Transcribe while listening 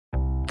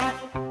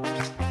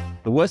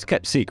The worst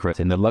kept secret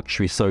in the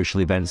luxury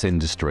social events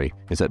industry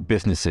is that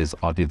businesses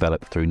are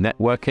developed through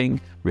networking,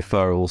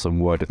 referrals,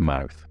 and word of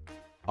mouth.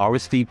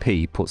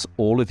 RSVP puts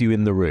all of you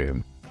in the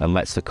room and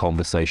lets the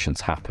conversations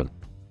happen.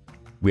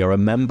 We are a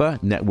member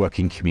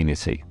networking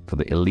community for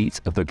the elite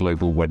of the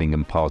global wedding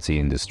and party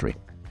industry,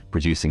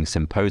 producing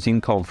symposium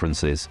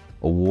conferences,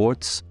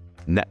 awards,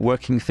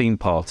 networking theme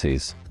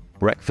parties,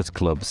 breakfast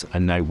clubs,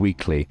 and now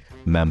weekly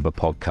member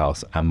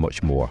podcasts and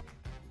much more.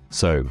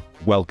 So,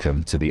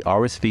 welcome to the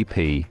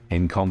RSVP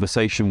In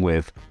Conversation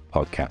With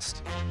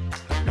podcast.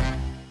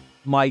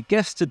 My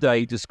guest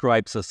today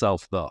describes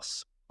herself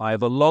thus. I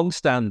have a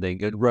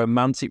long-standing and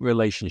romantic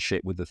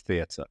relationship with the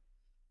theatre.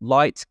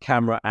 Light,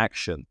 camera,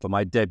 action for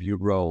my debut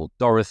role,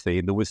 Dorothy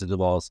in The Wizard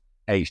of Oz,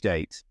 aged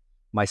 8.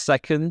 My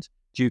second,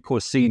 Duke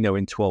Orsino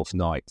in Twelfth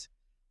Night.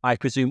 I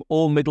presume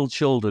all middle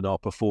children are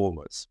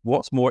performers.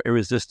 What's more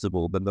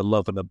irresistible than the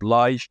love of an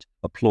obliged,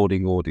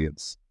 applauding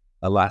audience?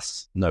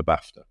 Alas, no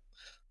BAFTA.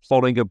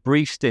 Following a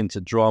brief stint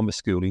at drama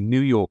school in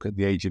New York at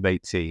the age of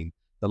 18,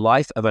 the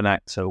life of an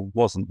actor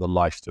wasn't the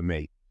life for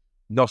me.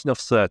 Not enough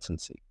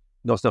certainty,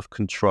 not enough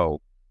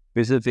control.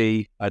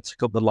 Vis-a-vis, I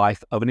took up the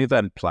life of an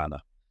event planner.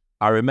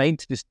 I remain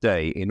to this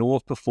day in awe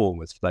of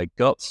performers for their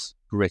guts,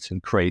 grit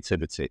and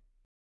creativity.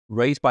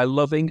 Raised by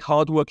loving,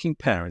 hard-working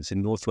parents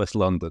in northwest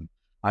London,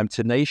 I'm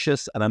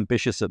tenacious and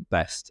ambitious at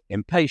best,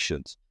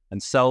 impatient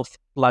and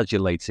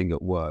self-flagellating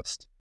at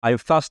worst. I am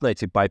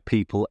fascinated by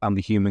people and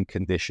the human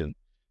condition,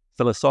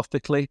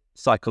 philosophically,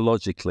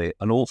 psychologically,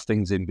 and all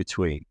things in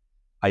between.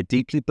 I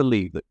deeply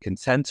believe that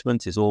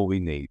contentment is all we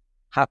need.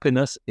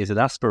 Happiness is an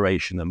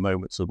aspiration, and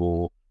moments of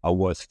awe are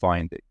worth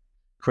finding.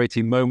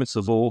 Creating moments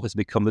of awe has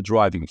become the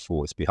driving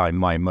force behind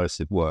my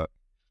immersive work.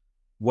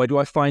 Where do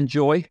I find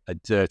joy? A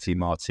dirty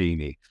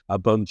martini, a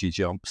bungee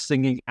jump,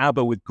 singing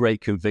ABBA with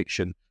great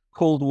conviction,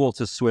 cold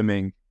water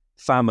swimming,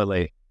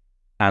 family,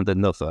 and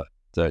another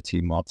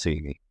dirty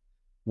martini.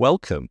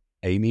 Welcome,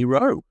 Amy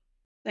Rowe.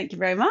 Thank you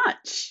very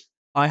much.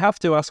 I have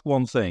to ask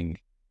one thing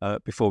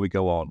before we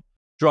go on.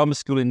 Drama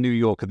school in New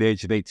York at the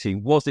age of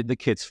 18, was it the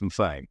kids from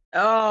Fame?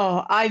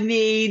 Oh, I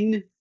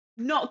mean,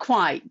 not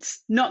quite.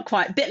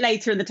 A bit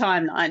later in the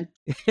timeline.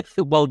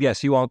 Well,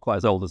 yes, you aren't quite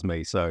as old as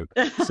me, so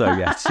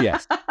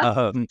yes.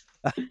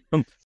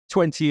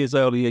 20 years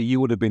earlier,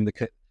 you would have been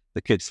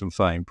the kids from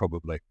Fame,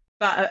 probably.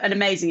 But an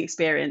amazing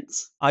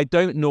experience. I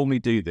don't normally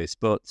do this,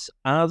 but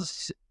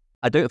as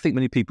I don't think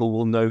many people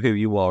will know who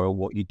you are or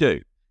what you do.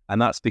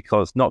 And that's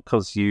not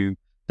because you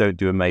don't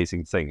do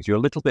amazing things. You're a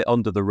little bit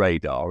under the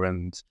radar,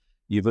 and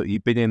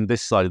you've been in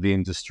this side of the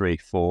industry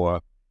for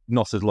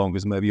not as long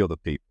as maybe other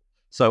people.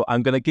 So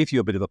I'm going to give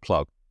you a bit of a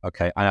plug,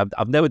 okay? And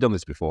I've never done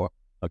this before,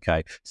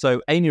 okay? So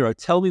Amy Rowe,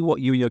 tell me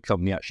what you and your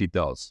company actually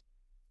does.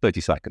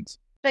 30 seconds.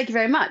 Thank you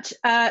very much.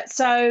 My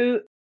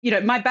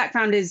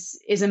background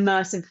is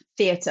immersive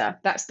theatre.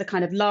 That's the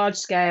kind of large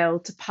scale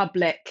to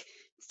public,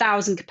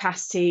 1,000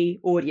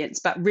 capacity audience.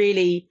 But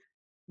really,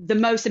 the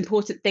most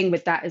important thing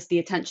with that is the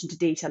attention to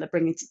detail of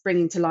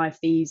bringing to life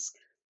these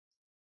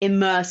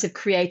immersive,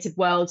 creative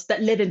worlds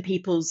that live in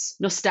people's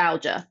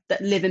nostalgia,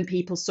 that live in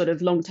people's sort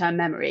of long-term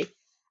memory.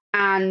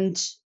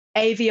 And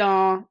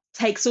AVR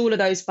takes all of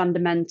those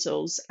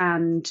fundamentals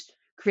and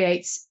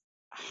creates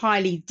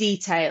highly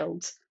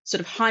detailed,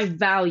 sort of high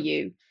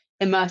value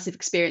immersive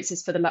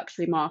experiences for the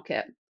luxury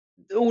market.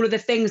 All of the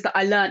things that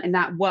I learned in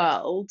that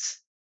world,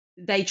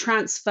 they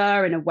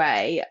transfer in a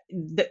way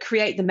that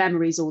create the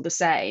memories all the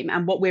same.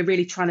 And what we're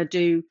really trying to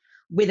do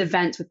with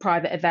events, with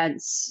private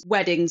events,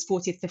 weddings,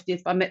 40th,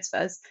 50th bar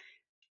mitzvahs,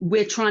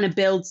 we're trying to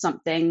build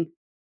something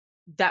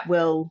that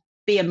will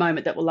be a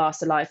moment that will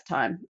last a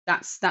lifetime.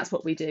 That's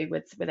what we do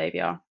with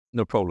AVR.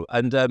 No problem.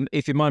 And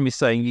if you mind me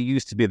saying, you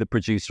used to be the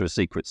producer of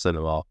Secret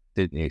Cinema,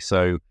 didn't you?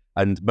 So,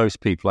 and most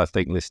people I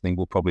think listening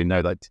will probably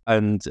know that.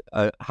 And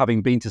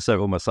having been to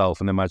several myself,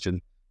 and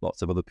imagine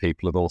lots of other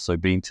people have also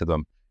been to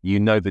them, you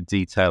know the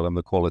detail and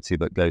the quality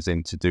that goes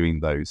into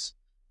doing those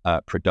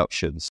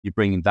productions. You're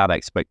bringing that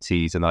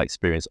expertise and that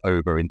experience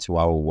over into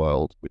our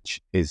world, which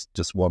is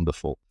just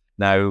wonderful.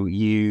 Now,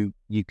 you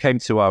came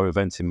to our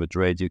event in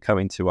Madrid, you're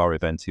coming to our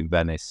event in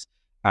Venice,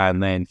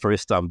 and then for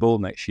Istanbul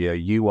next year,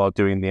 you are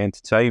doing the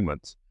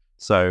entertainment.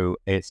 So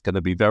it's going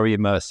to be very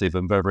immersive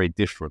and very, very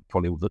different,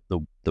 probably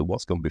the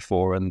what's gone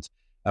before, and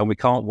we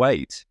can't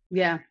wait.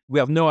 Yeah, we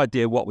have no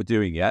idea what we're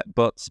doing yet,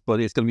 but it's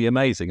going to be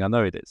amazing. I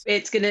know it is.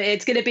 It's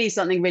gonna be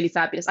something really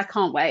fabulous. I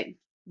can't wait.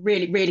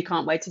 Really, really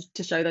can't wait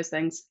to show those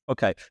things.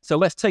 Okay, so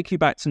let's take you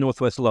back to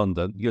Northwest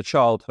London, your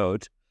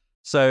childhood.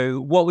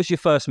 So what was your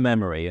first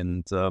memory,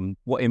 and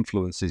what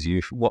influences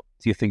you? What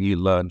do you think you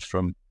learned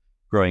from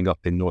growing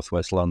up in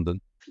Northwest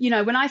London?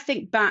 When I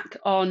think back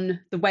on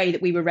the way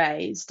that we were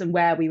raised and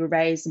where we were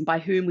raised and by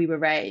whom we were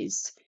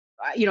raised,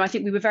 I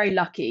think we were very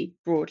lucky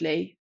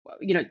broadly.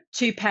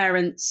 Two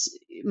parents.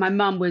 My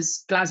mum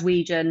was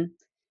Glaswegian,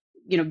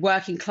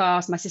 working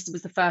class. My sister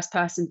was the first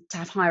person to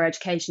have higher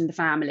education in the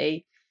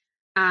family.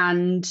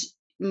 And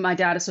my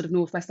dad, a sort of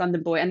Northwest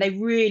London boy. And they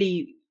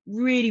really,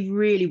 really,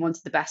 really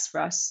wanted the best for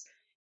us.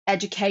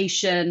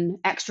 Education,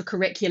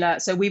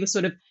 extracurricular. So we were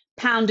sort of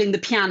pounding the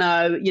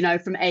piano,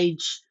 from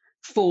age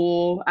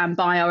 4, and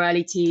by our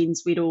early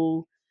teens, we'd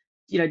all,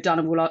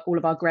 done all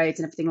of our grades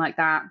and everything like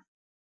that.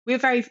 We were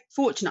very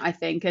fortunate, I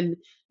think, and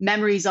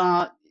memories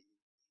are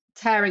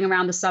tearing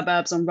around the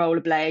suburbs on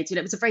rollerblades.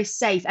 It was a very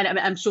safe, and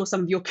I'm sure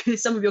some of your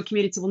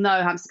community will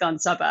know Hampstead Garden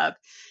suburb.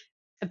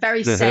 A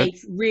very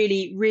safe,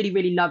 really, really,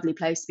 really lovely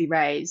place to be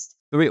raised.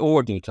 Very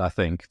ordered, I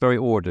think. Very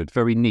ordered,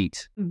 very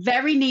neat.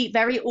 Very neat,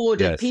 very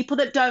ordered. Yes. People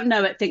that don't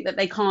know it think that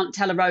they can't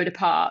tell a road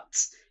apart.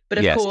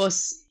 But of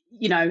course,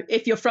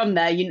 if you're from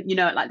there, you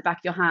know it like the back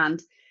of your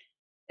hand.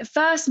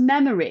 First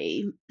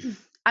memory,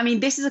 I mean,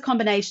 this is a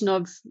combination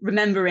of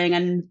remembering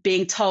and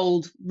being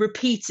told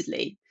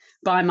repeatedly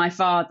by my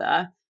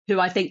father, who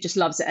I think just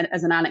loves it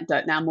as an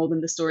anecdote now more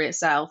than the story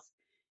itself.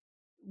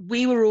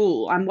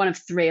 I'm one of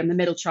 3. I'm the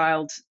middle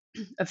child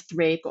of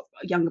 3. I've got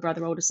a younger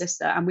brother, older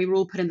sister, and we were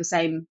all put in the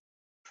same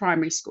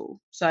primary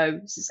school. So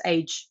this is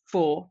age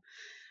 4.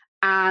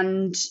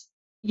 And,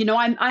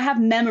 I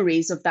have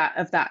memories of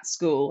that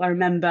school. I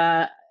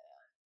remember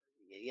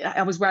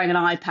I was wearing an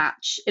eye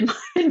patch in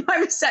my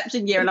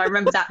reception year, and I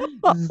remember that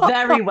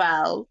very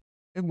well.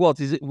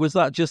 Was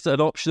that just an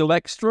optional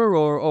extra,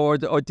 or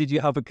did you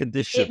have a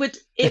condition?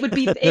 It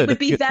would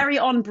be very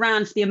on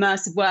brand for the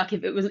immersive work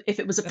if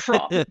it was a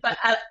prop. But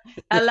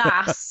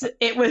alas,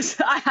 it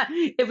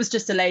was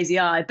just a lazy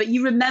eye. But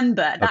you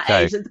remember at that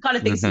age, the kind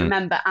of things you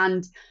remember,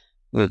 and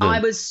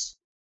I was.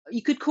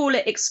 You could call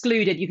it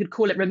excluded. You could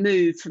call it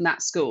removed from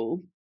that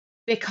school,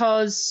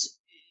 because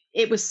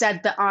it was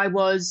said that I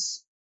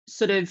was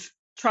sort of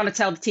trying to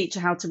tell the teacher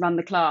how to run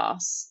the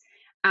class.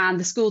 And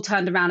the school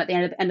turned around at the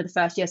end of the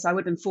first year, so I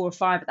would have been 4 or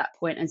 5 at that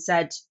point, and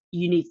said,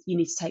 "You need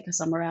to take her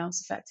somewhere else,"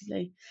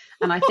 effectively.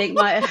 And I think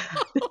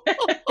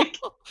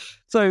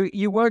So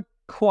you weren't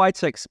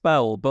quite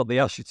expelled, but they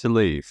asked you to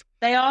leave.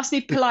 They asked me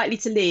politely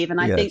to leave,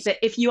 and I think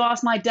that if you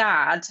ask my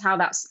dad how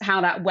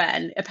that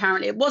went,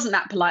 apparently it wasn't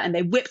that polite, and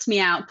they whipped me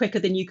out quicker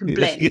than you can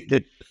blink.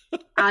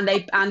 and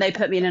they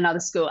put me in another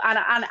school.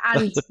 And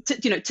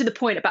to the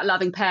point about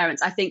loving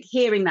parents, I think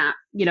hearing that,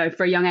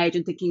 for a young age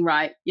and thinking,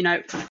 right,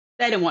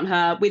 they don't want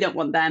her, we don't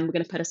want them, we're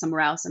going to put her somewhere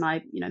else. And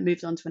I,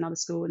 moved on to another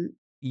school. And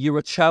you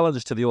were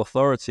challenged to the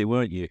authority,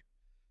 weren't you?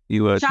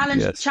 You were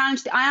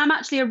challenged. I am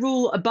actually a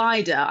rule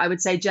abider, I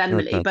would say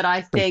generally, but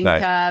I think,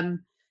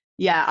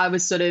 I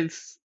was sort of,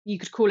 you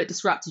could call it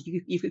disruptive.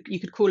 You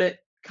could call it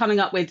coming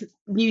up with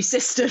new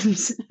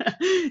systems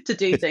to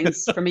do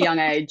things from a young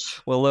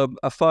age. Well,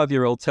 a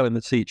 5-year-old telling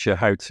the teacher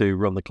how to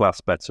run the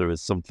class better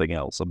is something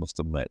else, I must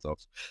admit.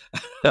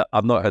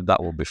 I've not heard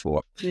that one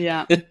before.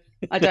 Yeah.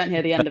 I don't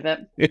hear the end of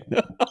it.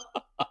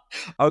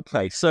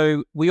 Okay,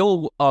 so we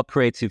all are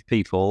creative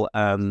people,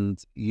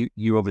 and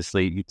you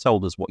obviously, you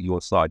told us what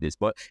your side is,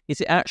 but is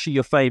it actually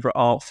your favourite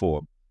art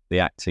form, the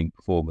acting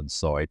performance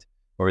side,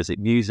 or is it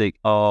music,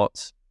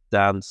 art,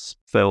 dance,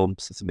 film,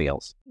 something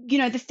else?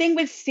 The thing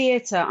with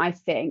theatre, I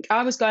think,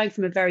 I was going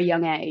from a very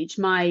young age.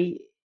 My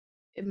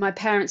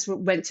parents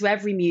went to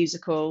every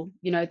musical.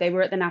 They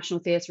were at the National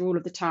Theatre all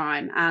of the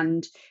time,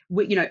 and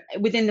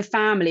within the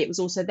family, it was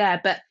also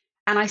there.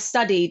 And I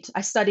studied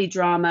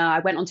drama. I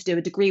went on to do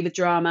a degree with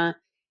drama.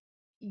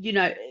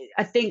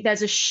 I think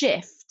there's a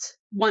shift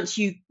once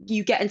you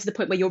get into the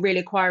point where you're really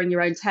acquiring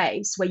your own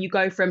taste, where you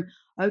go from,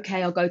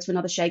 okay, I'll go to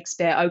another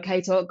Shakespeare.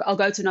 Okay, I'll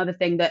go to another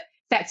thing that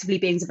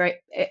effectively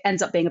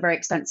ends up being a very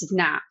expensive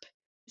nap.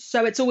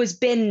 So it's always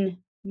been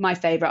my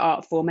favorite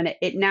art form, and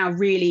it now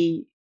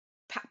really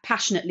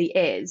passionately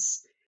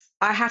is.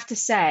 I have to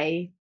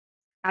say,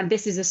 and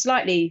this is a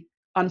slightly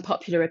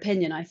unpopular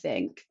opinion, I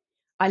think,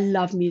 I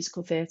love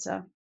musical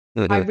theatre.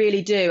 I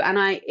really do. And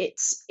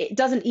it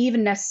doesn't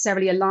even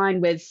necessarily align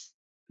with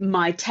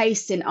my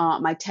taste in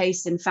art, my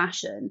taste in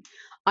fashion.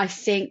 I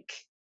think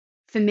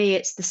for me,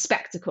 it's the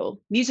spectacle.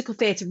 Musical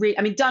theatre,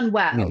 done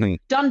well.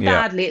 Done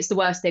badly, it's the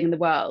worst thing in the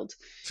world.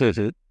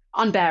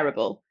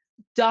 Unbearable.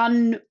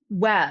 Done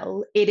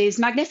well, it is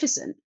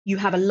magnificent. You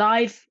have a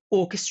live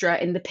orchestra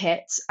in the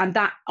pit, and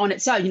that on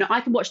its own,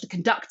 I can watch the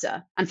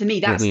conductor, and for me,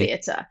 that's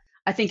theatre.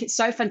 I think it's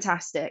so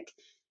fantastic.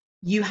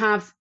 You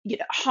have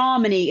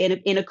harmony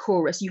in a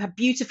chorus. You have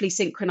beautifully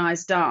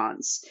synchronized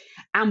dance,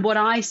 and what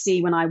I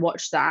see when I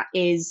watch that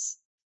is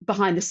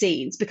behind the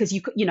scenes, because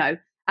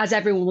as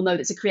everyone will know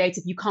that's a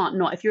creative, you can't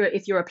not, if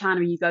you're a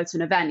planner and you go to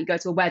an event, you go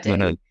to a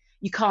wedding,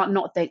 you can't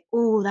not think,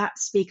 oh, that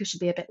speaker should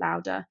be a bit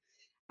louder.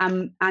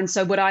 And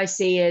so what I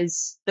see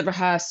is the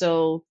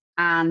rehearsal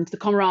and the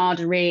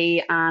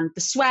camaraderie and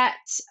the sweat,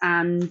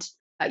 and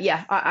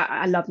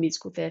I love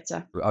musical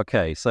theatre.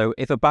 Okay, so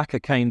if a backer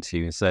came to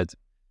you and said,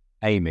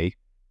 Amy,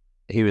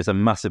 here is a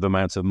massive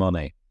amount of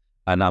money,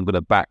 and I'm going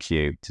to back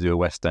you to do a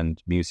West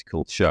End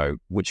musical show,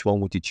 which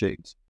one would you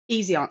choose?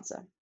 Easy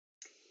answer,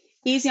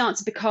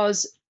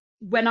 because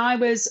when I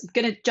was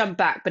going to jump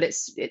back, but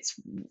it's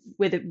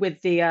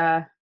with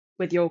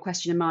your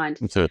question in mind.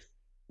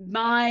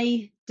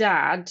 My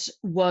dad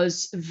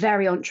was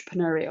very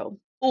entrepreneurial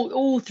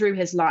all through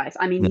his life.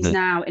 He's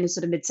now in his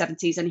sort of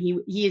mid-70s, and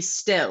he is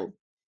still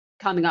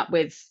coming up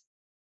with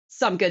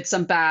some good,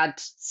 some bad,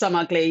 some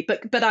ugly,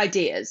 but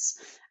ideas.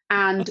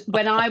 And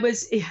when I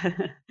was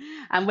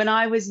and when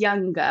I was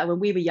younger, when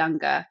we were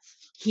younger,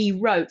 he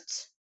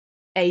wrote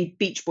a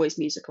Beach Boys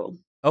musical.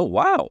 Oh,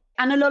 wow.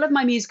 And a lot of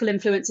my musical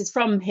influence is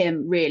from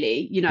him,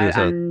 really, Yes,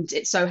 and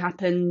it so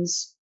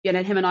happens,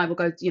 him and I will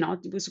go, go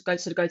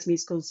to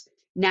musicals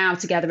now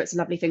together. It's a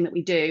lovely thing that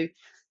we do.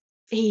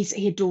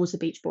 He adores the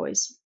Beach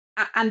Boys.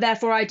 And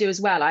therefore I do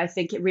as well. I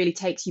think it really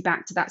takes you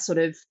back to that sort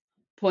of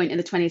point in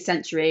the 20th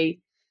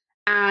century.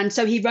 And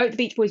so he wrote the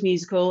Beach Boys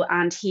musical,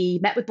 and he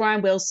met with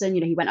Brian Wilson.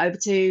 He went over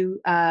to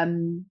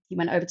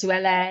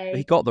LA.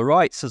 He got the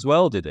rights as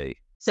well, did he?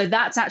 So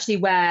that's actually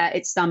where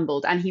it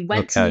stumbled. And he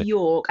went to New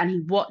York, and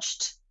he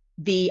watched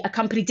a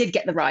company did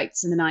get the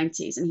rights in the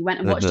 90s, and he went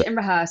and watched it in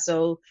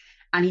rehearsal,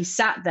 and he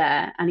sat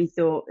there and he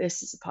thought,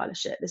 this is a pile of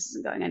shit. This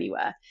isn't going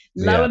anywhere.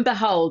 Lo and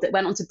behold, it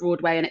went onto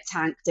Broadway and it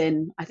tanked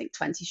in, I think,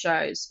 20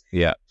 shows.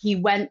 Yeah. He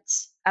went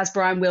as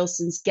Brian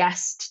Wilson's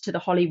guest to the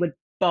Hollywood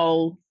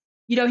Bowl.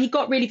 He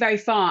got really very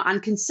far,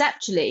 and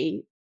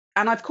conceptually,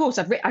 and of course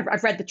I've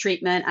read The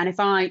Treatment, and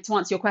to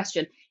answer your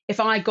question, if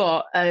I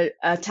got a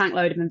tank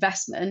load of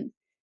investment,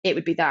 it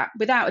would be that,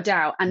 without a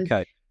doubt. And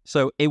okay,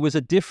 so it was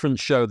a different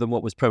show than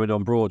what was premiered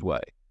on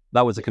Broadway.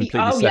 That was a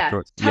completely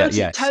separate,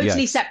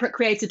 totally separate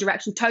creative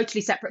direction,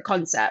 totally separate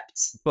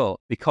concept. But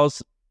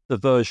because the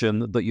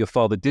version that your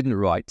father didn't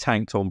write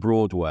tanked on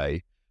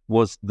Broadway,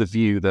 was the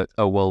view that,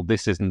 oh, well,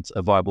 this isn't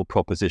a viable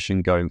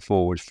proposition going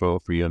forward for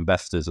your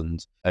investors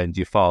and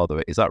your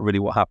father. Is that really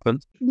what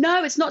happened?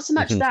 No, it's not so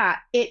much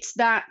that. It's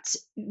that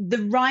the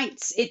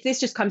rights,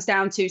 this just comes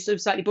down to, sort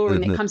of slightly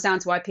boring, it comes down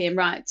to IP and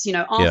rights.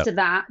 After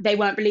that, they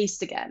weren't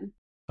released again.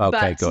 Okay,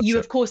 but gotcha. You,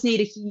 of course,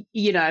 need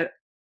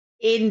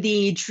in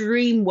the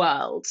dream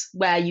world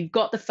where you've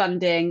got the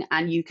funding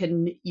and you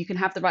can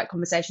have the right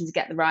conversations to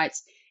get the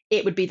rights,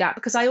 it would be that.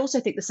 Because I also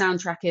think the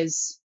soundtrack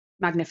is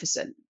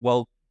magnificent.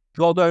 Well,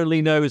 God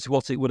only knows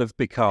what it would have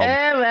become.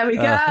 Oh, there we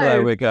go.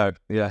 There we go.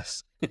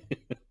 Yes.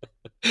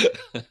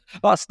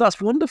 That's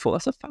wonderful.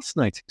 That's a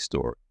fascinating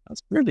story.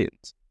 That's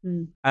brilliant.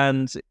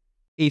 And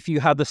if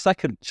you had the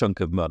second chunk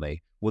of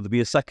money, would there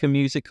be a second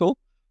musical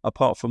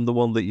apart from the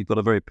one that you've got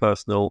a very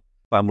personal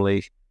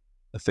family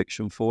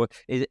affection for?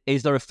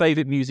 Is there a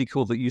favourite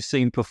musical that you've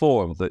seen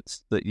perform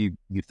that you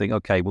think,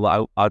 okay,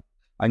 well,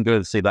 I'm going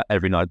to see that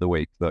every night of the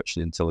week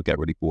virtually until I get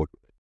really bored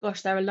with it?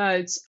 Gosh, there are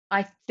loads.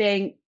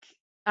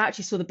 I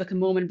actually saw the Book of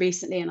Mormon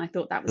recently, and I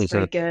thought that was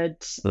very good.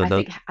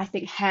 I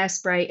think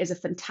Hairspray is a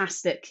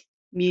fantastic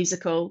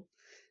musical.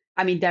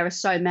 I mean, there are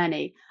so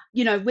many.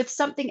 With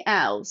something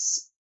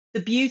else,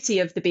 the beauty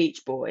of the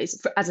Beach Boys,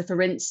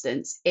 for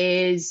instance,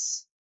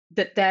 is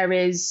that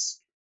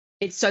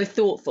it's so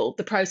thoughtful.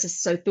 The process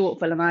is so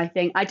thoughtful, and I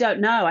think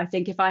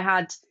if I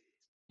had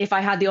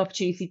the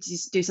opportunity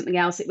to do something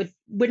else, it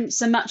wouldn't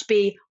so much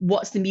be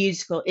what's the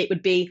musical. It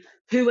would be,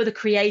 who are the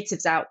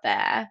creatives out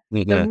there,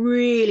 the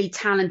really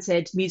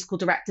talented musical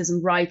directors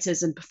and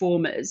writers and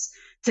performers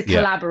to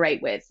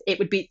collaborate with. It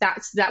would be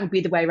that would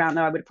be the way around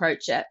that I would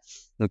approach it.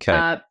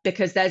 Okay.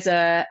 Because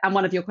and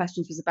one of your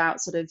questions was about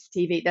sort of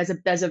TV.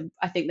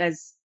 I think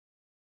there's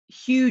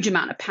huge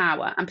amount of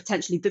power and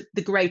potentially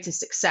the greatest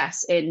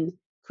success in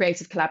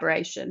creative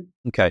collaboration.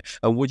 Okay.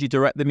 And would you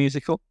direct the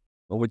musical,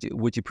 or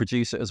would you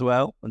produce it as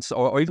well,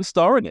 or even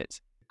star in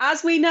it?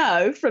 As we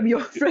know from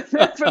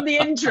from the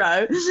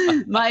intro,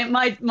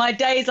 my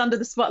days under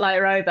the spotlight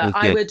are over.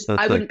 I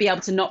wouldn't be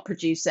able to not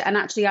produce it. And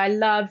actually, I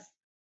love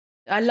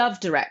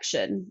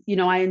direction.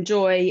 I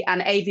enjoy,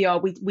 and AVR.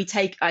 We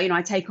take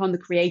I take on the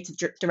creative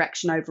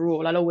direction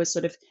overall. I'll always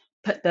sort of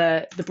put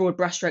the broad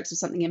brushstrokes of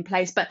something in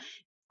place. But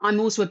I'm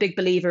also a big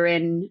believer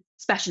in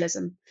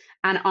specialism,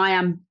 and I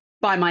am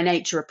by my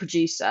nature a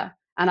producer,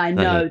 and I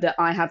know that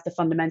I have the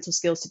fundamental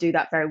skills to do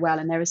that very well.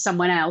 And there is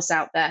someone else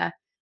out there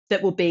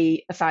that will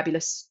be a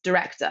fabulous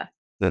director.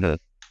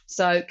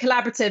 So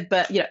collaborative,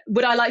 but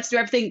would I like to do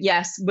everything?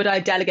 Yes. Would I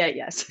delegate?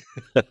 Yes.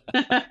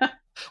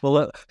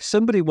 Well,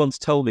 somebody once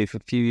told me a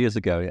few years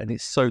ago, and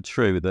it's so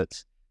true,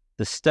 that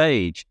the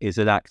stage is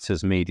an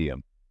actor's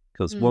medium,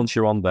 because once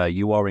you're on there,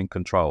 you are in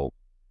control.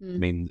 I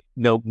mean,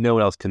 no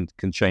one else can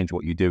change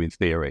what you do in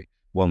theory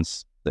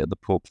once the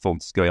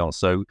performance is going on.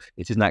 So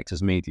it is an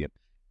actor's medium.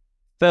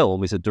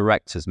 Film is a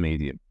director's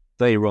medium.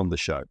 They run the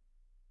show.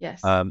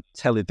 Yes.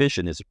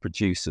 Television is a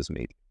producer's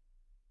medium.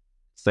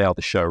 They are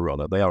the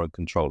showrunner. They are in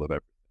control of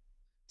everything.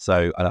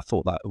 So, and I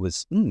thought that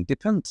was,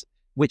 depends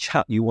which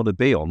hat you want to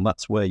be on.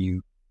 That's where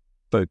you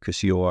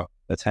focus your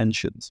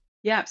attentions.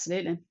 Yeah,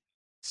 absolutely.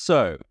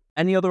 So,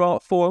 any other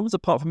art forms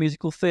apart from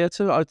musical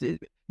theatre?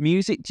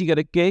 Music, do you go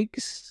to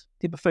gigs?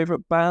 Do you have a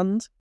favourite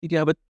band? Did you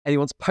have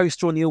anyone's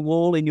poster on your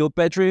wall in your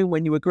bedroom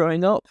when you were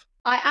growing up?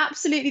 I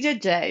absolutely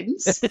did,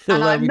 James.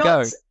 And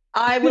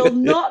I will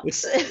not,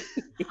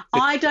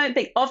 I don't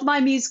think, of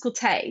my musical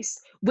taste,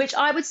 which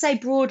I would say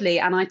broadly,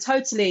 and I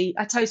totally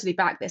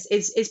back this,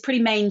 is pretty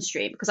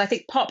mainstream, because I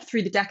think pop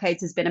through the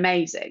decades has been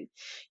amazing.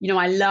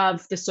 I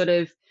love the sort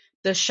of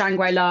the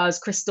Shangri-Las,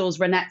 Crystals,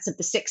 Ronettes of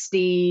the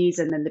 60s,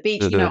 and then the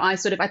Beach. I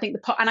think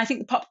the pop, and I think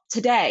the pop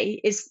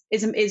today is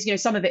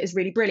some of it is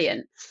really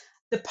brilliant.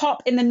 the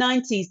pop in the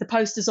 90s, the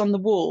posters on the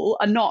wall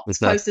are not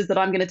posters that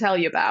I'm going to tell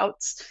you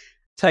about.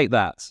 Take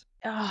That.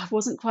 Oh, it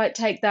wasn't quite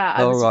Take That.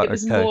 Right,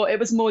 It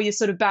was more your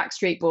sort of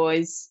Backstreet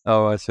Boys.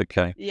 Oh, that's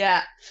okay.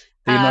 Yeah.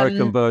 The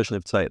American version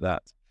of Take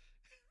That.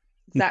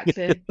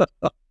 Exactly.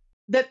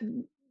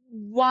 The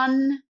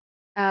one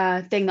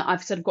thing that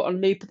I've sort of got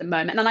on loop at the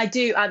moment, and I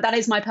do, that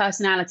is my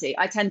personality.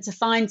 I tend to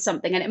find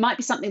something, and it might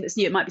be something that's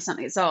new, it might be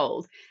something that's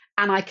old,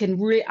 and I can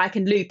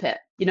loop it,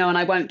 and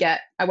I won't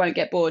get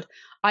bored.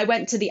 I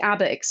went to the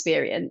ABBA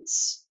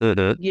experience,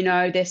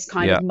 this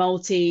kind of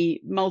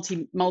multi-million.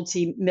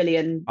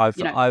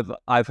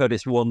 I've heard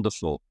it's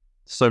wonderful.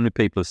 So many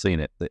people have seen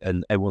it,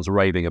 and everyone's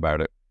raving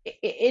about it.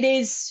 It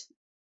is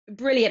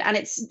brilliant, and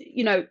it's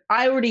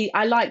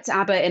I liked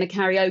ABBA in a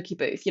karaoke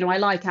booth. I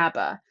like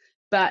ABBA,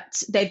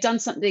 but they've done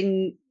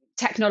something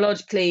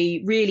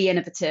technologically really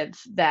innovative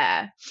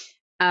there.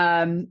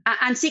 And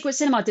Secret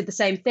Cinema did the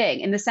same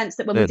thing, in the sense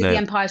that when we did The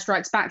Empire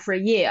Strikes Back for a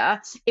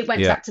year, it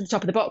went back to the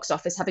top of the box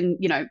office, having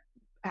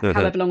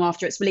however long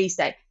after its release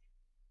date.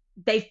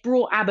 They've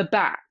brought ABBA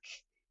back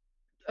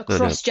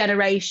across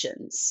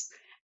generations,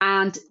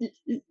 and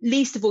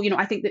least of all,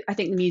 I think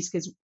the music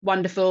is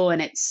wonderful,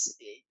 and it's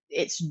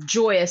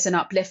joyous and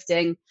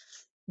uplifting.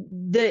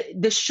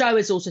 The show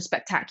is also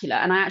spectacular,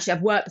 and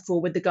I've worked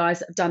before with the guys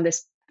that have done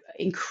this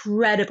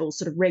incredible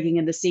sort of rigging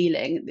in the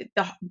ceiling,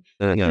 the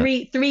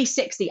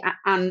 360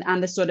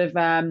 and the sort of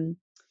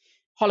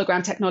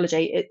hologram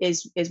technology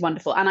is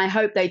wonderful, and I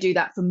hope they do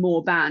that for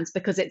more bands,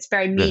 because it's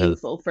very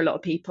meaningful for a lot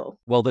of people.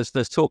 Well, there's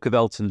talk of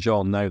Elton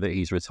John now that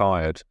he's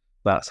retired.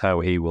 That's how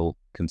he will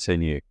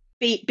continue.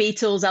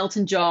 Beatles,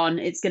 Elton John,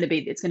 it's going to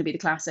be the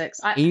classics.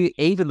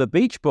 Even the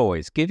Beach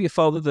Boys. Give your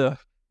father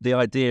the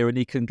idea, and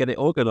he can get it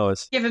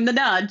organised. Give him the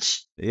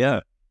nudge.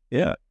 Yeah,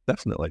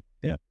 definitely.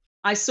 Yeah.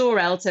 I saw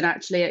Elton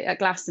actually at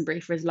Glastonbury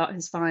for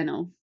his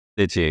final.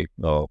 Did you?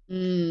 Oh,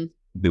 it'd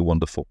be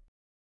wonderful.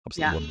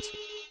 Absolutely wonderful.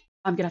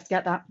 I'm gonna have to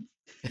get that,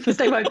 because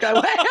they won't go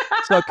away.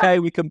 It's okay.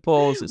 We can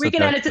pause. We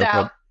can edit it out.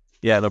 Problem.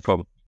 Yeah, no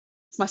problem.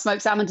 It's my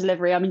smoked salmon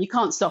delivery. I mean, you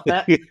can't stop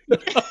it.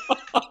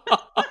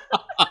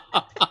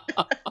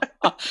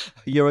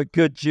 You're a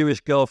good Jewish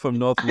girl from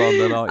North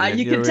London, aren't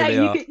you?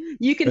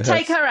 You can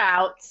take her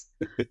out.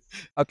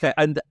 Okay,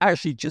 and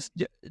actually, just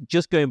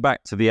going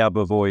back to the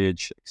ABBA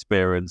Voyage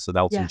experience and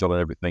Elton John and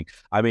everything.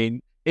 I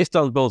mean,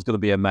 Istanbul is going to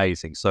be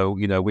amazing. So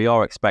we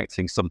are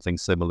expecting something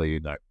similar.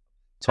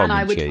 And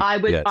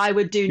I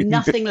would do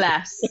nothing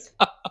less.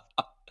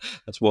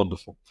 That's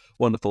wonderful.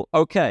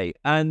 Okay,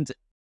 and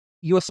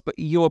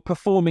your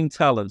performing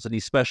talents and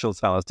your special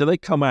talents, do they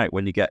come out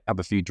when you have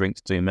a few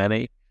drinks too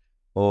many,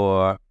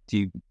 or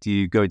do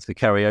you go into the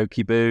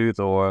karaoke booth,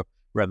 or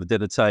around the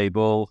dinner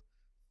table,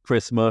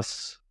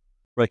 Christmas,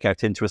 break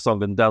out into a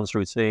song and dance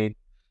routine?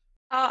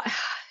 I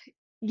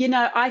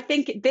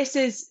think this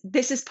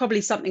is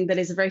probably something that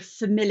is a very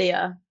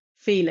familiar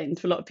feeling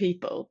to a lot of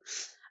people.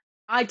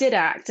 I did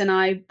act, and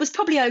I was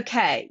probably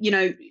okay,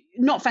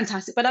 not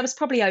fantastic, but I was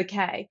probably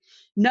okay.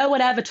 No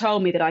one ever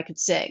told me that I could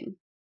sing.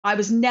 I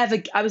was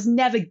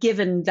never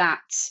given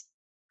that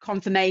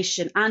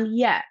confirmation. And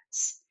yet,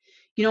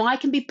 I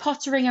can be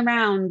pottering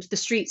around the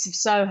streets of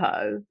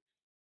Soho,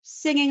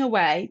 singing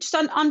away, just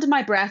under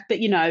my breath, but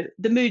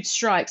the mood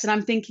strikes, and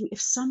I'm thinking,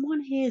 if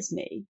someone hears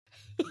me,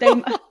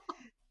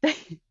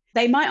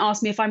 they might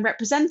ask me if I'm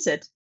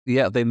represented.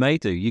 Yeah, they may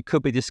do. You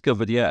could be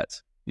discovered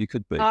yet. You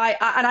could be.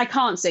 I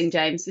can't sing,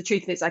 James. The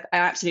truth is, I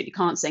absolutely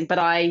can't sing. But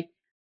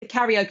the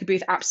karaoke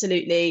booth,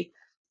 absolutely.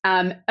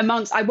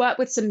 I work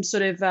with some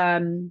sort of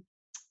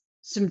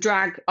some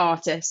drag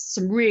artists,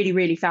 some really,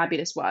 really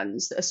fabulous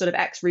ones that are sort of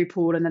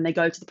ex-RuPaul, and then they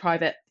go to the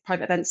private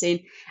event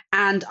scene.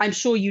 And I'm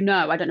sure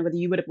I don't know whether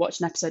you would have watched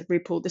an episode of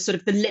RuPaul.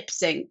 The lip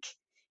sync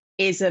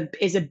is a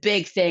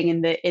big thing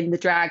in the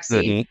drag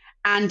scene,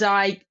 and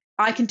I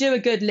can do a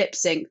good lip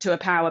sync to a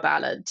power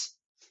ballad.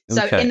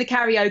 So in the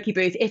karaoke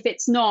booth,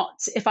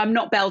 if I'm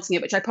not belting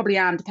it, which I probably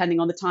am, depending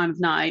on the time of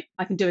night,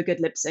 I can do a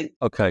good lip sync.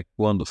 Okay,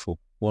 wonderful.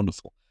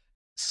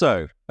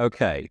 So,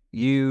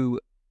 you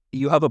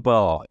have a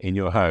bar in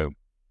your home,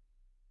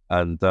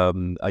 and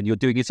you're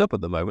doing it up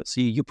at the moment.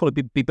 So you'll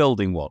probably be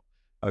building one,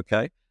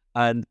 okay?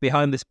 And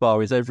behind this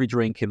bar is every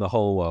drink in the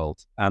whole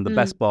world, and the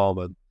best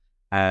barman,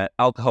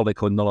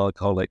 alcoholic or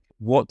non-alcoholic.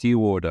 What do you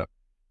order?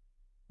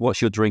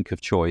 What's your drink of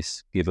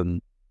choice,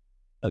 given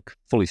a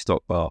fully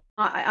stocked bar?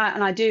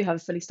 I do have a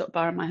fully stocked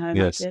bar in my home.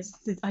 Yes,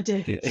 I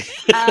do.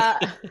 Yeah.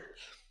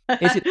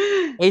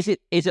 Is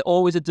it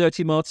always a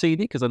dirty martini?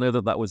 Because I know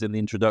that was in the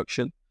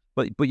introduction.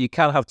 But you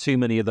can have too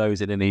many of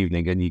those in an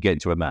evening, and you get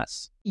into a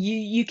mess.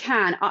 You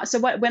can. So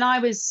when I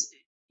was,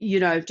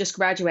 just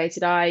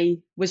graduated, I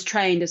was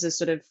trained as a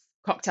sort of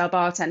cocktail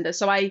bartender.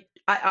 So I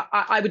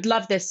would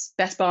love this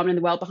best barman in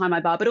the world behind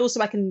my bar, but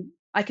also I can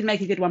make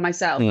a good one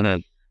myself.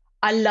 Mm-hmm.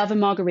 I love a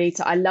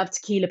margarita. I love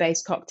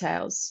tequila-based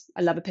cocktails.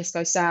 I love a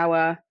pisco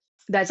sour.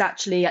 There's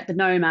actually at the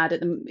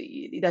Nomad,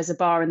 there's a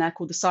bar in there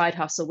called the Side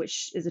Hustle,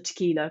 which is it's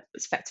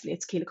effectively a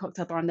tequila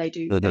cocktail bar, and they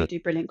do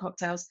brilliant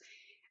cocktails.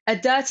 A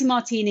dirty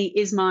martini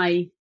is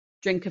my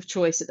drink of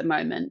choice at the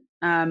moment.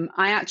 I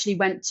actually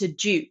went to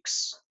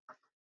Duke's.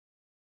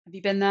 Have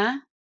you been there?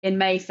 In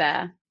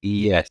Mayfair.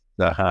 Yes,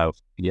 I have.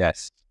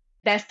 Yes.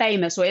 They're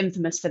famous or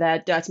infamous for their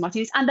dirty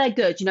martinis, and they're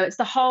good. It's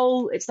the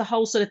whole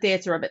sort of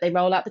theatre of it. They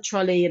roll out the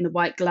trolley in the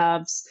white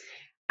gloves,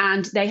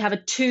 and they have a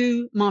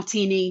 2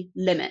 martini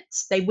limit.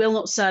 They will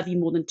not serve you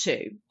more than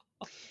two.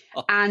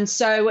 And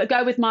so I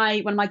go with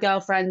one of my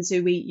girlfriends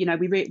who we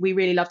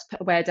really love to put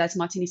away a dirty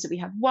martini. So we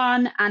have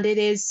one, and it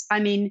is, I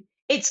mean,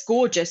 it's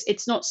gorgeous.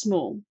 It's not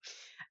small.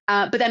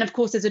 But then, of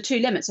course, there's a two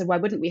limit. So why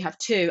wouldn't we have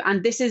two?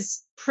 And this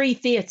is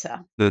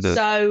pre-theatre.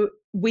 So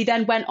we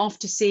then went off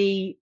to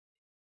see,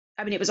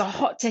 I mean, it was a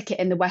hot ticket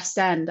in the West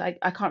End. I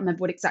can't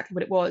remember exactly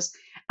what it was.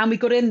 And we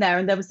got in there,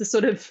 and there was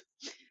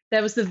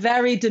the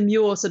very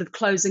demure sort of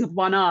closing of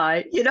one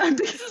eye,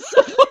 because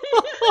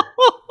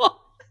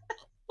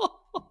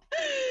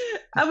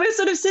and we're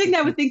sort of sitting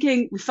there, we're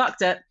thinking, we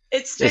fucked it.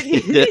 It's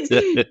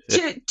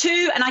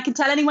two, and I can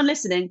tell anyone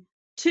listening,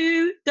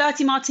 2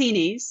 dirty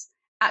martinis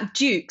at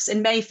Duke's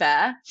in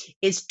Mayfair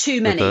is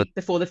too many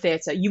before the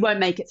theatre. You won't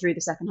make it through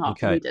the second half.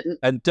 Okay. We didn't.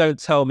 And don't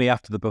tell me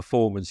after the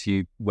performance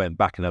you went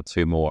back and had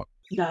 2 more.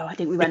 No, I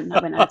think we went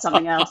and had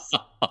something else.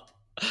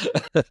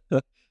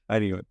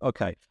 Anyway,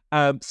 okay.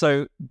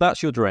 So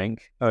that's your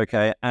drink,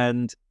 okay.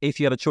 And if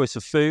you had a choice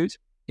of food,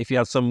 if you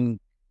had some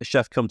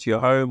chef come to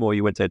your home or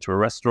you went into a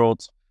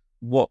restaurant,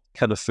 what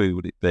kind of food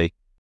would it be?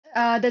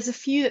 There's a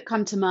few that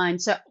come to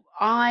mind. So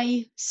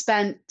I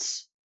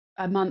spent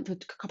a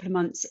couple of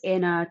months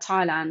in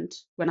Thailand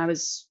when I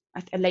was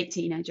a late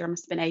teenager. I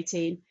must have been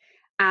 18,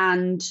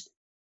 and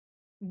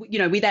we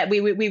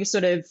were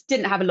sort of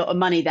didn't have a lot of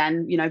money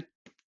then.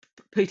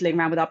 Pootling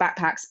around with our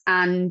backpacks,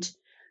 and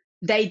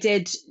they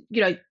did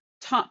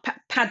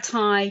pad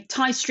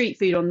Thai street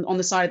food on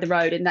the side of the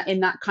road in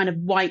that kind of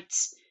white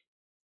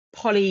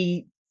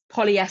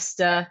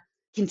polyester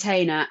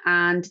container,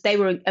 and they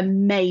were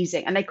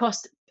amazing, and they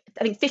cost,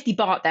 I think, 50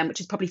 baht then,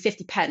 which is probably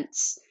 50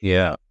 pence.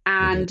 Yeah.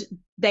 And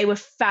they were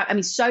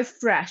so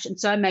fresh and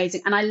so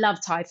amazing, and I love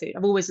Thai food.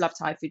 I've always loved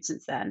Thai food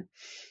since then.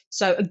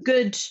 So a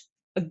good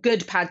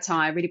pad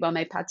Thai, really well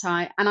made pad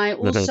Thai. And I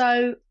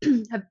also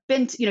have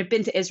been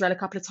to Israel a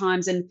couple of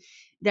times, and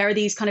there are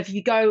these kind of,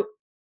 you go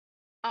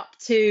up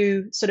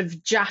to sort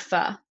of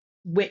Jaffa,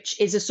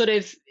 which is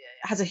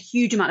has a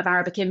huge amount of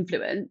Arabic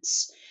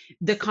influence.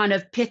 The kind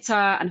of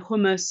pita and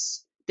hummus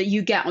that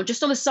you get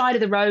just on the side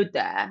of the road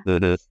there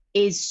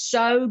is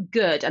so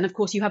good. And of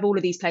course, you have all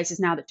of these places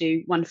now that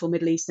do wonderful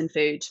Middle Eastern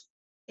food.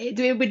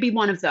 It would be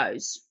one of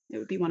those. It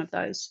would be one of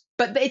those.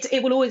 But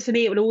it will always, for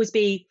me, it will always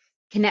be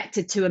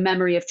connected to a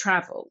memory of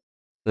travel.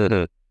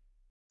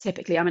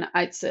 Typically, I mean,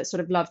 I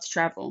sort of love to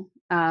travel.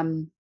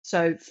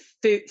 So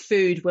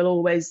food will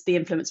always, the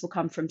influence will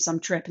come from some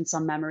trip and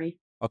some memory.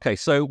 Okay,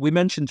 so we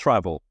mentioned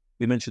travel.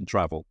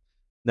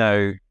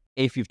 Now,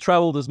 if you've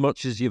traveled as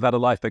much as you've had a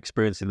life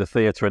experience in the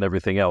theatre and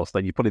everything else,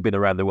 then you've probably been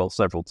around the world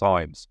several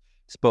times.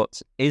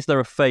 But is there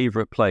a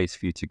favourite place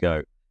for you to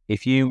go?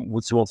 If you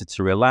wanted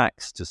to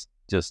relax, just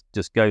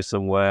go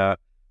somewhere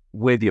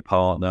with your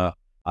partner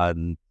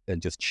and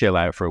just chill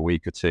out for a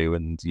week or two,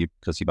 and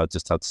because you've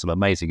just had some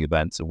amazing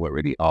events and worked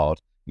really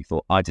hard, you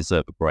thought, I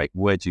deserve a break.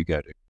 Where do you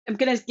go to? I'm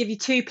going to give you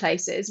 2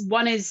 places.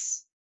 One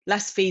is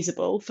less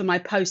feasible for my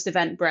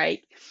post-event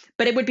break,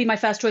 but it would be my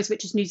first choice,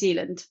 which is New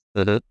Zealand.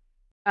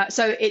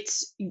 So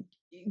it's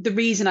the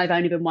reason I've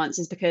only been once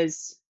is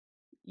because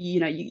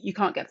you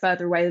can't get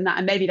further away than that,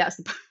 and maybe that's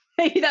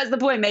the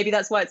point. Maybe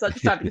that's why it's such a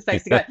fabulous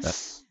place to go.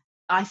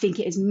 I think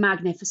it is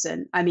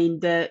magnificent. I mean,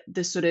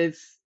 the sort of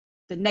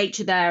the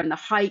nature there and the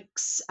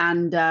hikes,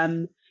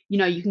 and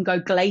you can go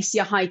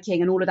glacier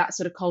hiking and all of that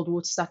sort of cold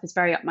water stuff is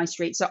very up my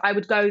street. So I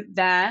would go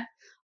there.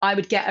 I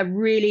would get a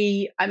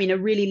really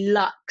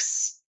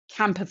luxe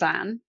camper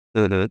van,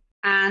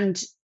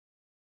 and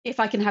if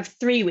I can have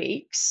 3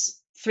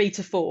 weeks, 3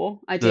 to 4,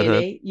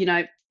 ideally,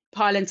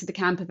 pile into the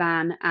camper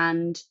van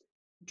and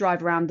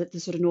drive around the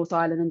sort of North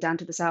Island and down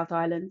to the South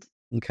Island.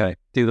 Okay.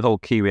 Do the whole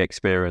Kiwi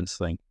experience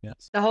thing.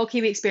 Yes. The whole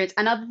Kiwi experience.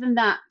 And other than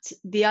that,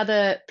 the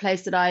other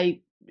place that I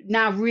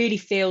now really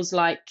feels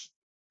like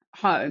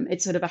home,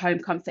 it's sort of a home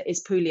comfort, is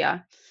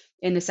Puglia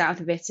in the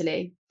south of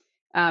Italy.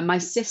 My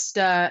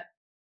sister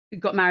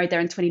got married there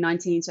in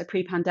 2019, so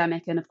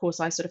pre-pandemic. And of course,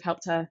 I sort of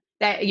helped her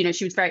there.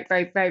 She was very,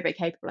 very, very, very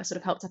capable. I sort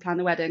of helped her plan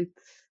the wedding.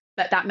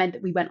 But that meant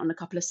that we went on a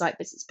couple of site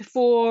visits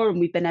before, and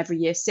we've been every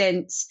year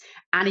since.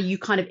 And you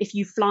kind of, if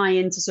you fly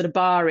into sort of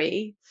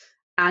Bari,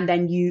 and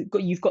then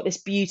you've got this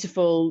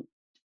beautiful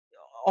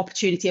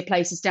opportunity of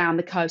places down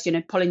the coast,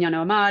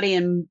 Polignano Amari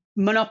and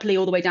Monopoly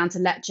all the way down to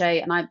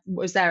Lecce. And I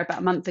was there about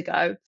a month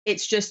ago.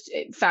 It's just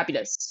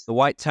fabulous. The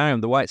white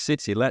town, the white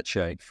city,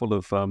 Lecce, full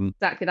of...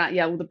 Exactly that,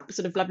 yeah. All the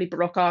sort of lovely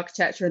Baroque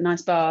architecture and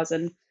nice bars.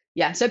 And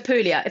yeah, so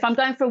Puglia. If I'm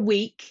going for a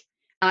week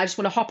and I just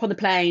want to hop on the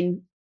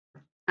plane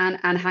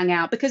and hang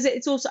out, because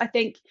it's also, I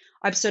think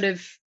I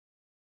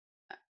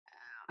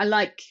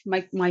like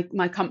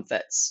my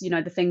comforts,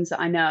 the things that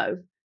I know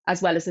as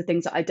well as the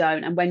things that I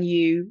don't. And when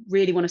you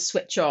really want to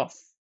switch off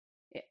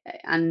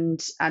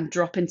and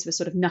drop into a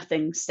sort of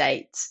nothing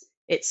state,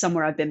 it's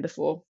somewhere I've been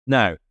before.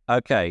 Now,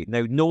 okay.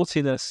 Now,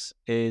 naughtiness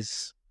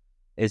is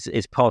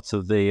part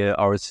of the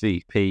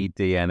RSVP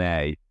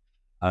DNA,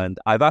 and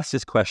I've asked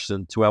this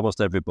question to almost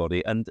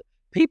everybody, and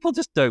people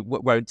just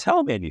won't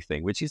tell me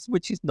anything, which is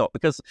not,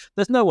 because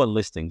there's no one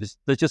listening.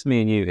 There's just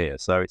me and you here,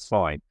 so it's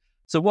fine.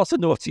 So, what's the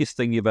naughtiest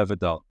thing you've ever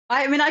done?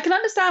 I mean, I can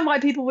understand why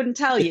people wouldn't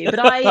tell you, but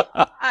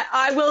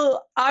I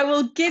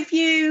will give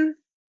you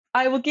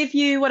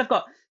what I've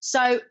got.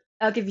 So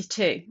I'll give you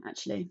two,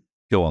 actually.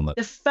 Go on then.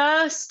 The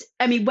first,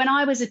 I mean, when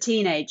I was a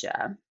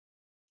teenager,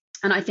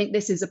 and I think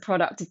this is a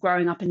product of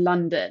growing up in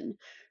London,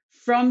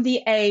 from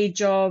the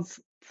age of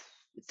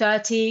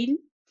 13,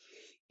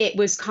 it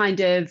was kind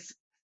of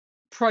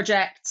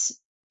project,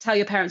 tell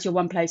your parents you're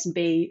one place and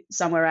be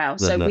somewhere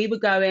else. So we were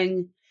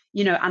going,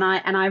 and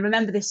I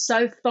remember this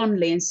so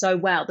fondly and so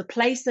well. The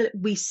place that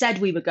we said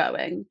we were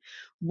going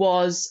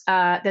was,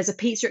 there's a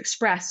Pizza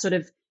Express sort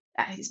of,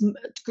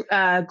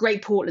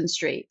 Great Portland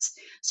Street.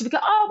 So we go,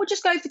 we'll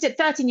just go for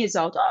 13 years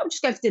old. We'll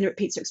just go for dinner at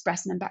Pizza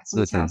Express and then back to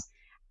someone's house.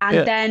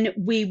 And then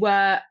we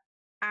were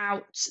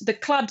out, the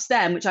clubs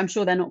then, which I'm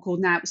sure they're not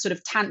called now, sort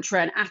of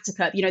Tantra and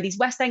Attica, these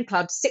West End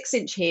clubs,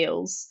 6-inch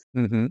heels.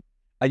 Mm-hmm.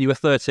 And you were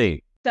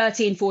 13?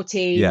 13,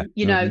 14,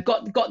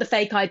 got the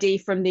fake ID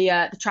from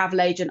the travel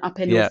agent up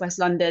in Northwest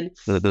London.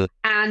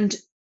 And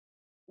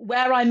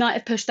where I might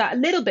have pushed that a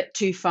little bit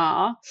too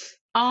far,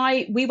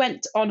 we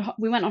went on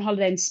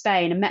holiday in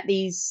Spain and met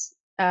these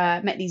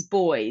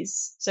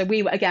boys. So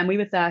we were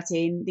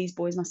 13. These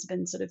boys must have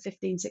been sort of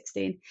 15,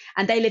 16,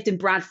 and they lived in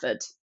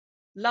Bradford.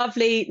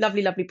 Lovely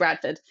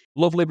Bradford.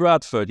 Lovely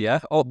Bradford, yeah,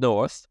 up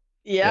north.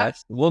 Yeah,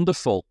 yes,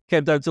 wonderful.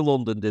 Came down to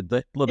London, did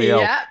they? Bloody hell.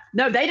 Yeah,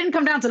 no, they didn't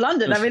come down to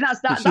London. I mean, that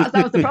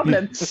was the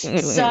problem.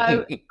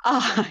 So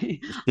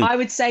I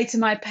would say to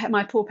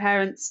my poor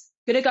parents,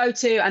 gonna go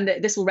to, and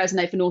this will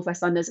resonate for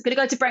Northwest Londoners, gonna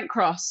go to Brent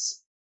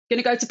Cross.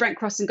 Gonna go to Brent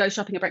Cross and go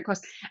shopping at Brent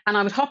Cross. And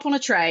I would hop on a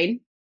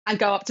train and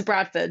go up to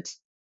Bradford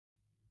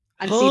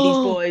and see these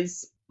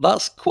boys.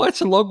 That's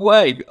quite a long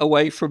way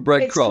away from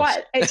Brent Cross.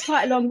 It's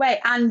quite a long way.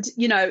 And,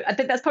 I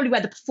think that's probably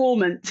where the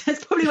performing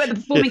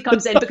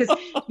comes in, because,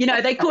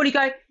 they call you,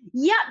 go,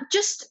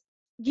 just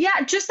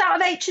out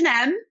of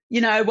H&M,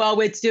 while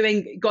we're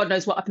doing God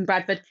knows what up in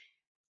Bradford.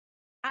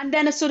 And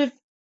then a sort of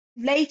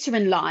later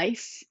in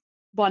life,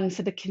 one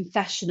for the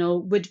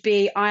confessional would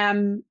be, I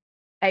am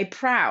a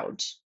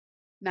proud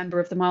member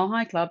of the Mile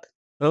High Club.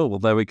 Oh, well,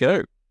 there we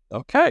go.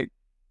 Okay,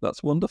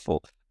 that's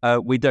wonderful.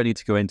 We don't need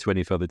to go into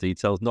any further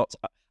details, not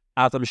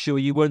as I'm sure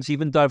you won't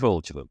even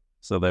divulge them.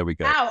 So there we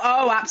go.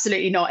 Oh,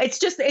 absolutely not. It's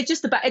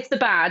the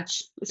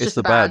badge. It's just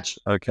the badge.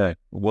 Okay,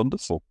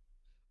 wonderful.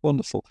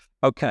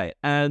 Okay,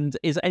 and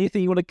is there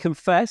anything you want to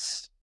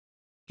confess?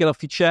 Get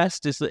off your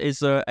chest? Is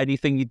there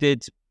anything you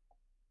did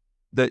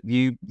that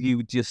you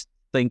just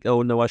think,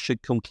 oh no, I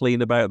should come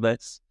clean about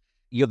this?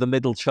 You're the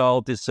middle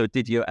child, so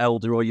did your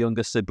elder or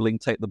younger sibling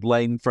take the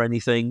blame for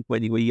anything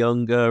when you were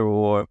younger,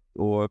 or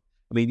I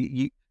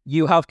mean,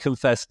 you have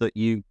confessed that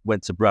you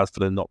went to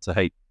Bradford and not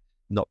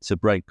to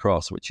Brent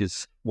Cross, which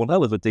is one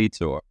hell of a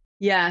detour.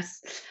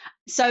 Yes,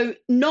 so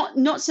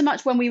not so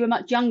much when we were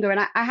much younger, and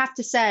I have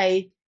to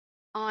say,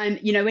 when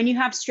you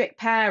have strict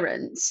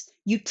parents,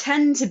 you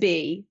tend to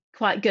be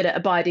quite good at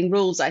abiding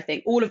rules. I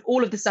think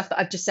all of the stuff that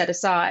I've just said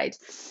aside.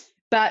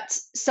 But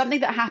something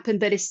that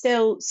happened that it's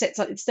still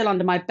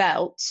under my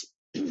belt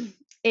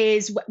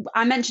is,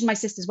 I mentioned my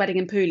sister's wedding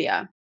in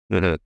Puglia.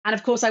 Mm-hmm. And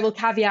of course, I will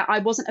caveat, I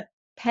wasn't a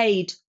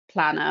paid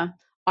planner.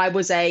 I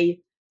was a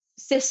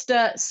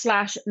sister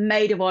 /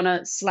 maid of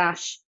honor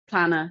 /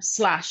 planner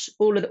 /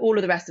 all of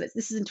the rest of it.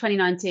 This is in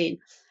 2019.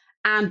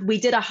 And we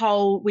did a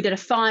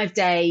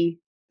 5-day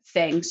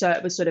thing. So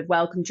it was sort of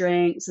welcome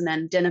drinks and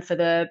then dinner for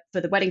the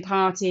wedding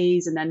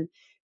parties, and then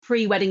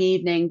pre-wedding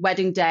evening,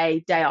 wedding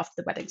day after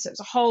the wedding. So it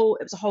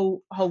was a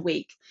whole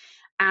week.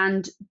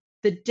 And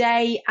there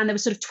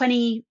was sort of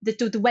 20,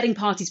 the wedding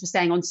parties were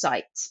staying on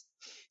site.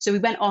 So we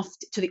went off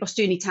to the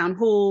Ostuni town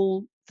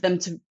hall for them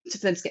to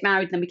get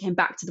married. And then we came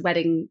back to the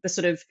wedding, the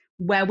sort of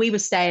where we were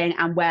staying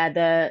and where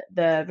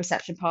the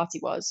reception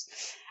party was.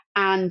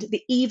 And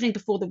the evening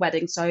before the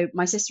wedding, so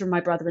my sister and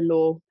my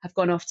brother-in-law have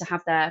gone off to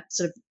have their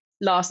sort of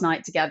last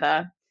night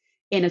together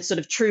in a sort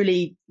of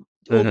truly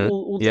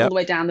all the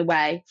way down the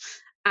way.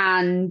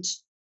 And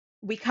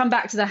we come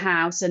back to the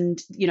house,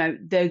 and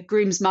the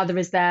groom's mother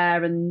is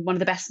there and one of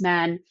the best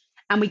men,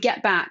 and we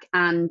get back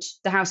and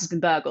the house has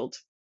been burgled.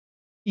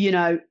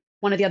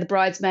 One of the other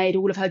bridesmaid,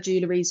 all of her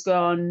jewellery's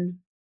gone.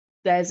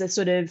 There's a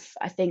sort of,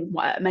 I think,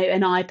 maybe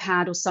an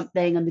iPad or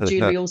something, and the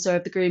jewellery also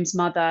of the groom's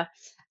mother.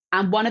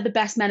 And one of the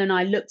best men and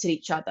I looked at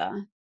each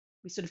other.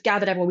 We sort of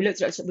gathered everyone. We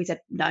looked at each other. We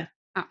said, no,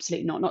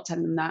 absolutely not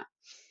telling them that.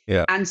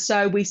 Yeah. And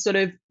so we sort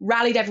of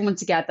rallied everyone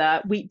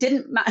together. We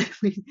didn't,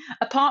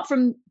 apart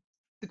from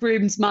the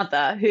groom's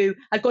mother, who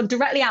had gone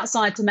directly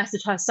outside to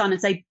message her son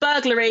and say,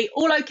 burglary,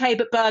 all okay,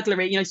 but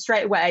burglary,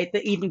 straight away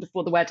the evening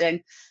before the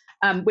wedding,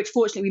 which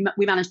fortunately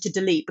we managed to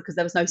delete because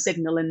there was no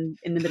signal in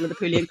the middle of the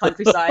Pulian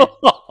countryside.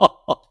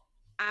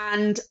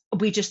 And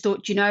we just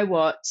thought, you know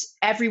what,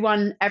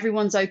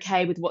 everyone's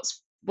okay with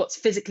what's what's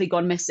physically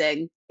gone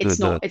missing, it's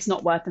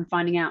not worth them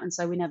finding out. And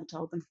so we never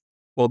told them.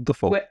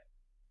 Wonderful.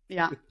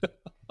 Yeah.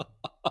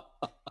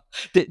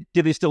 Did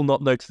they still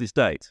not know to this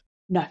date?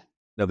 No.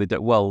 No, they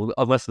don't. Well,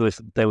 unless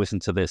they listen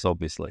to this,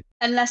 obviously.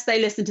 Unless they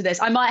listen to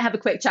this. I might have a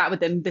quick chat with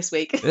them this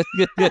week.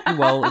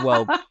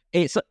 well,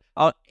 it's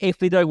if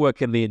they don't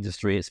work in the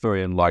industry, it's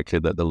very unlikely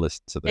that they'll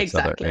listen to this.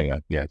 Exactly.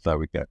 Yeah, there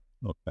we go.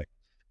 Okay.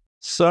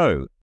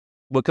 So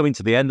we're coming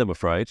to the end, I'm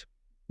afraid.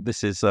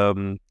 This is,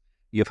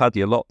 you've had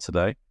your lot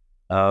today,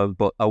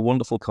 but a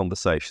wonderful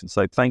conversation.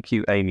 So thank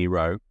you, Amy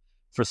Rowe,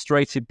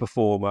 frustrated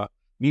performer,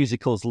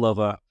 musicals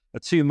lover, a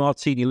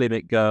 2-martini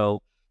limit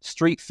girl,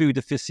 street food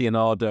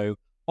aficionado,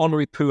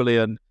 honorary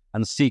Poolean,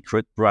 and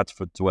secret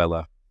Bradford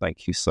dweller.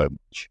 Thank you so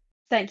much.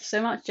 Thank you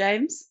so much,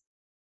 James.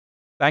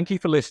 Thank you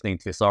for listening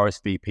to this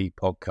RSVP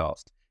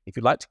podcast. If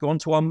you'd like to go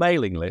onto our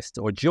mailing list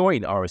or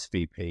join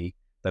RSVP,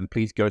 then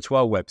please go to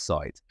our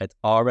website at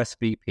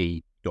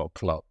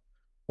rsvp.club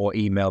or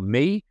email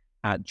me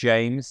at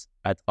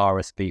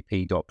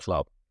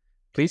james@rsvp.club.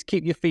 Please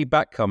keep your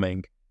feedback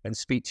coming and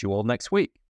speak to you all next week.